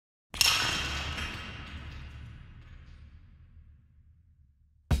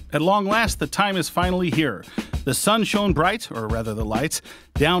At long last, the time is finally here. The sun shone bright, or rather the lights,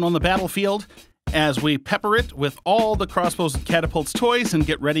 down on the battlefield as we pepper it with all the Crossbows and Catapults toys and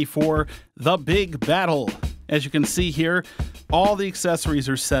get ready for the big battle. As you can see here, all the accessories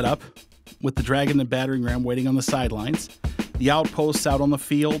are set up with the dragon and battering ram waiting on the sidelines, the outposts out on the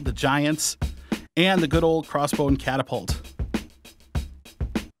field, the giants, and the good old crossbow and catapult.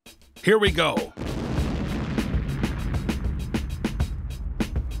 Here we go.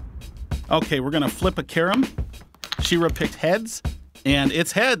 Okay, we're going to flip a carom. She-Ra picked heads, and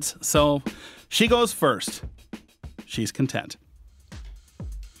it's heads, so she goes first. She's content.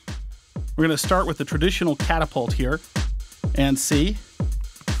 We're going to start with the traditional catapult here and see.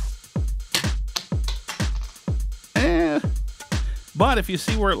 But if you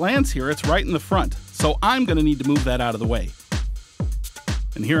see where it lands here, it's right in the front. So I'm going to need to move that out of the way.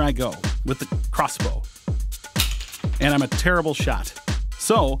 And here I go with the crossbow. And I'm a terrible shot.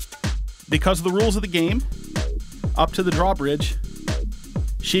 So, because of the rules of the game, up to the drawbridge,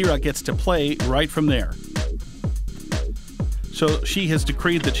 She-Ra gets to play right from there. So she has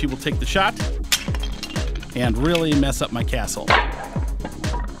decreed that she will take the shot and really mess up my castle.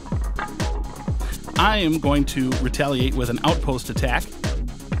 I am going to retaliate with an outpost attack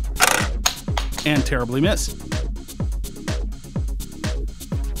and terribly miss.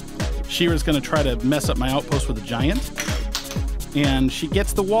 She-Ra's going to try to mess up my outpost with a giant, and she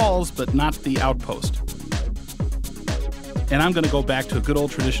gets the walls but not the outpost. And I'm going to go back to a good old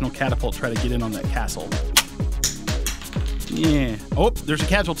traditional catapult, try to get in on that castle. Yeah. Oh, there's a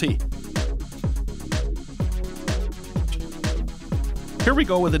casualty. Here we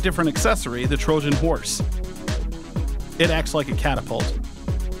go with a different accessory, the Trojan horse. It acts like a catapult.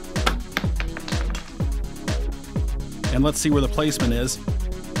 And let's see where the placement is.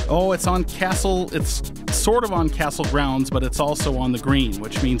 Oh, it's on castle, it's sort of on castle grounds, but it's also on the green,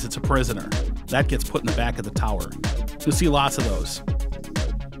 which means it's a prisoner. That gets put in the back of the tower. You'll see lots of those.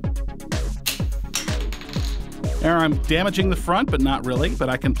 There, I'm damaging the front, but not really, but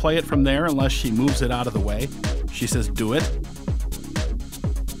I can play it from there unless she moves it out of the way. She says, do it.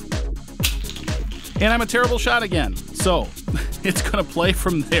 And I'm a terrible shot again, so it's going to play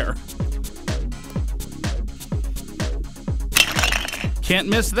from there. Can't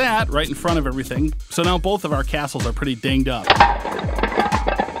miss that, right in front of everything. So now both of our castles are pretty dinged up.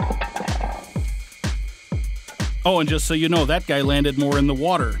 Oh, and just so you know, that guy landed more in the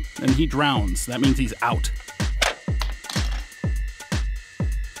water, and he drowns. That means he's out.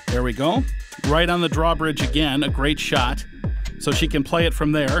 There we go. Right on the drawbridge again, a great shot. So she can play it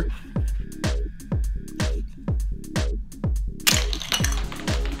from there.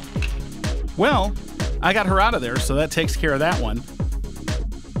 Well, I got her out of there, so that takes care of that one.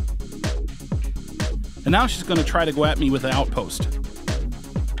 And now she's going to try to go at me with an outpost.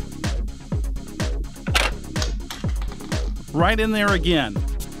 Right in there again.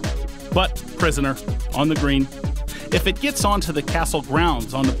 But prisoner on the green. If it gets onto the castle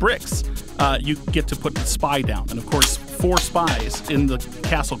grounds, on the bricks, you get to put the spy down. And of course, 4 spies in the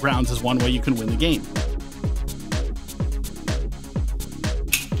castle grounds is one way you can win the game.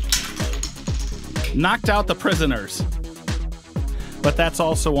 Knocked out the prisoners. But that's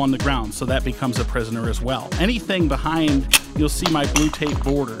also on the ground, so that becomes a prisoner as well. Anything behind, you'll see my blue tape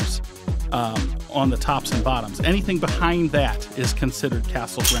borders on the tops and bottoms. Anything behind that is considered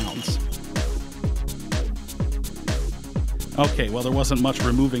castle grounds. Okay, well, there wasn't much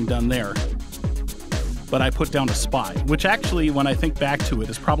removing done there. But I put down a spy, which actually, when I think back to it,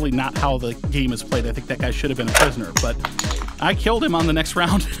 is probably not how the game is played. I think that guy should have been a prisoner, but I killed him on the next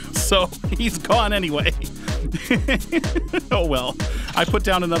round, so he's gone anyway. Oh well, I put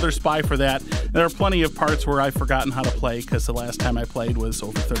down another spy for that. There are plenty of parts where I've forgotten how to play because the last time I played was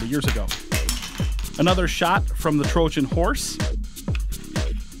over 30 years ago. Another shot from the Trojan horse.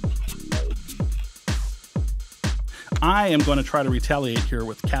 I am going to try to retaliate here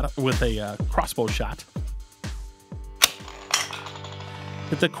with a crossbow shot.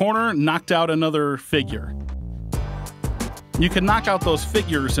 Hit the corner, knocked out another figure. You can knock out those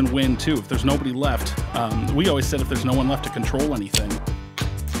figures and win too if there's nobody left. We always said if there's no one left to control anything.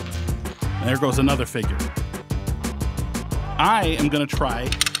 And there goes another figure. I am going to try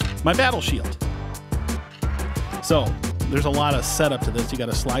my battle shield. So there's a lot of setup to this. You got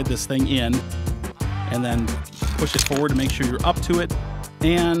to slide this thing in and then push it forward to make sure you're up to it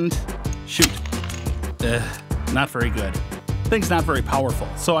and shoot. Not very good. Thing's not very powerful.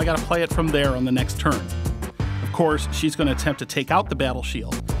 So I got to play it from there on the next turn. Of course, she's going to attempt to take out the battle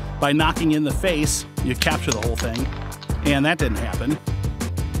shield. By knocking in the face, you capture the whole thing, and that didn't happen.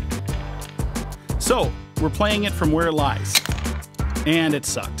 So, we're playing it from where it lies. And it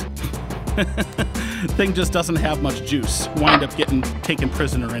sucked. Thing just doesn't have much juice. Wind up getting taken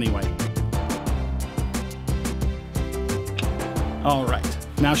prisoner anyway. All right,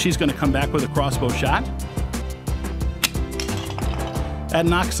 now she's going to come back with a crossbow shot. That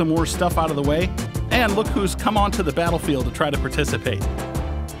knocks some more stuff out of the way. And look who's come onto the battlefield to try to participate.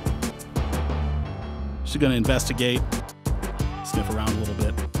 She's going to investigate, sniff around a little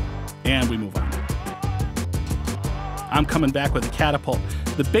bit, and we move on. I'm coming back with a catapult.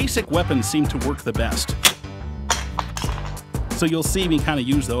 The basic weapons seem to work the best. So you'll see me kind of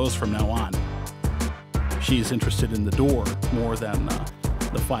use those from now on. She's interested in the door more than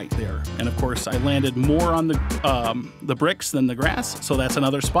the fight there. And of course, I landed more on the bricks than the grass, so that's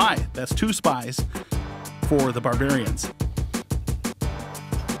another spy. That's 2 spies for the barbarians.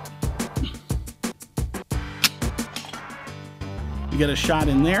 You get a shot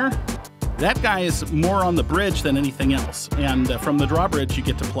in there. That guy is more on the bridge than anything else, and from the drawbridge you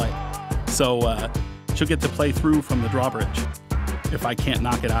get to play. So she'll get to play through from the drawbridge if I can't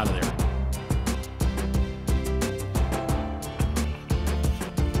knock it out of there.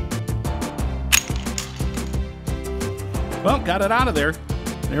 Well, got it out of there.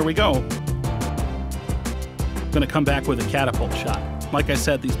 There we go. Gonna come back with a catapult shot. Like I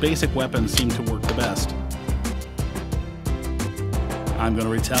said, these basic weapons seem to work the best. I'm gonna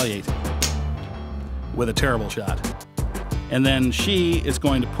retaliate with a terrible shot. And then she is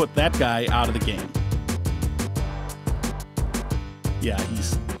going to put that guy out of the game. Yeah,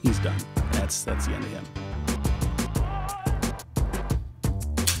 he's done. That's the end of him.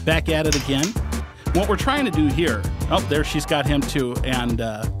 Back at it again. What we're trying to do here, oh, there she's got him too, and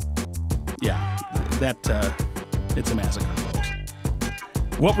yeah, it's a massacre, folks.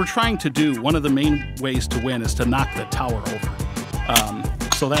 What we're trying to do, one of the main ways to win is to knock the tower over.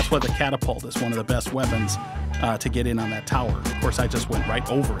 So that's why the catapult is one of the best weapons to get in on that tower. Of course, I just went right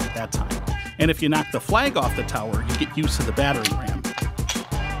over it that time. And if you knock the flag off the tower, you get used to the battering ram,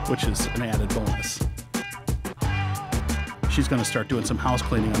 which is an added bonus. She's going to start doing some house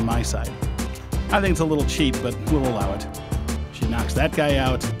cleaning on my side. I think it's a little cheap, but we'll allow it. She knocks that guy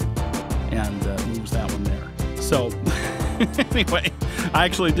out and moves that one there. So anyway, I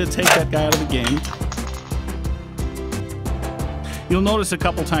actually did take that guy out of the game. You'll notice a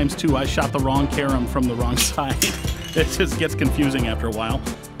couple times too, I shot the wrong carom from the wrong side. It just gets confusing after a while.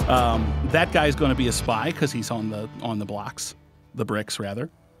 That guy's going to be a spy because he's on the blocks, the bricks rather.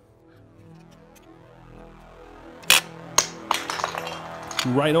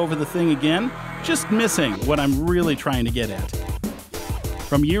 Right over the thing again, just missing what I'm really trying to get at.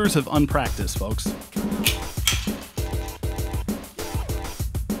 From years of unpractice, folks.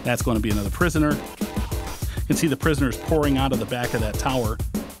 That's going to be another prisoner. You can see the prisoners pouring out of the back of that tower,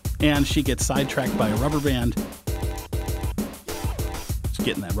 and she gets sidetracked by a rubber band. She's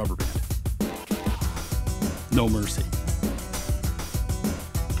getting that rubber band. No mercy.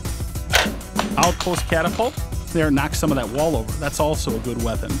 Outpost catapult. There, knocks some of that wall over. That's also a good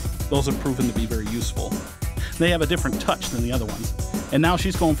weapon. Those have proven to be very useful. They have a different touch than the other ones. And now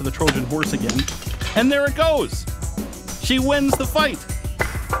she's going for the Trojan horse again. And there it goes! She wins the fight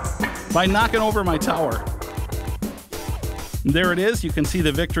by knocking over my tower. There it is. You can see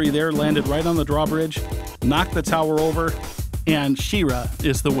the victory there. Landed right on the drawbridge, knocked the tower over, and Shira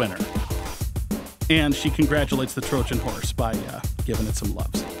is the winner. And she congratulates the Trojan horse by giving it some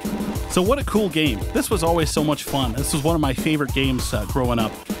loves. So what a cool game. This was always so much fun. This was one of my favorite games growing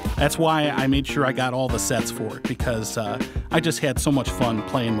up. That's why I made sure I got all the sets for it, because I just had so much fun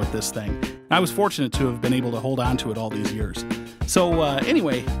playing with this thing. I was fortunate to have been able to hold on to it all these years. So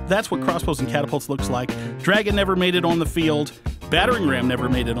anyway, that's what Crossbows and Catapults looks like. Dragon never made it on the field. Battering ram never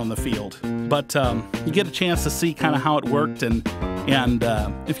made it on the field. But you get a chance to see kind of how it worked, and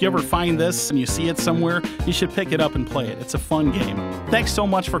if you ever find this and you see it somewhere, you should pick it up and play it. It's a fun game. Thanks so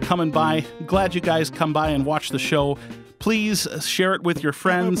much for coming by. Glad you guys come by and watch the show. Please share it with your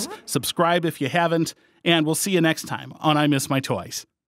friends. Subscribe if you haven't. And we'll see you next time on I Miss My Toys.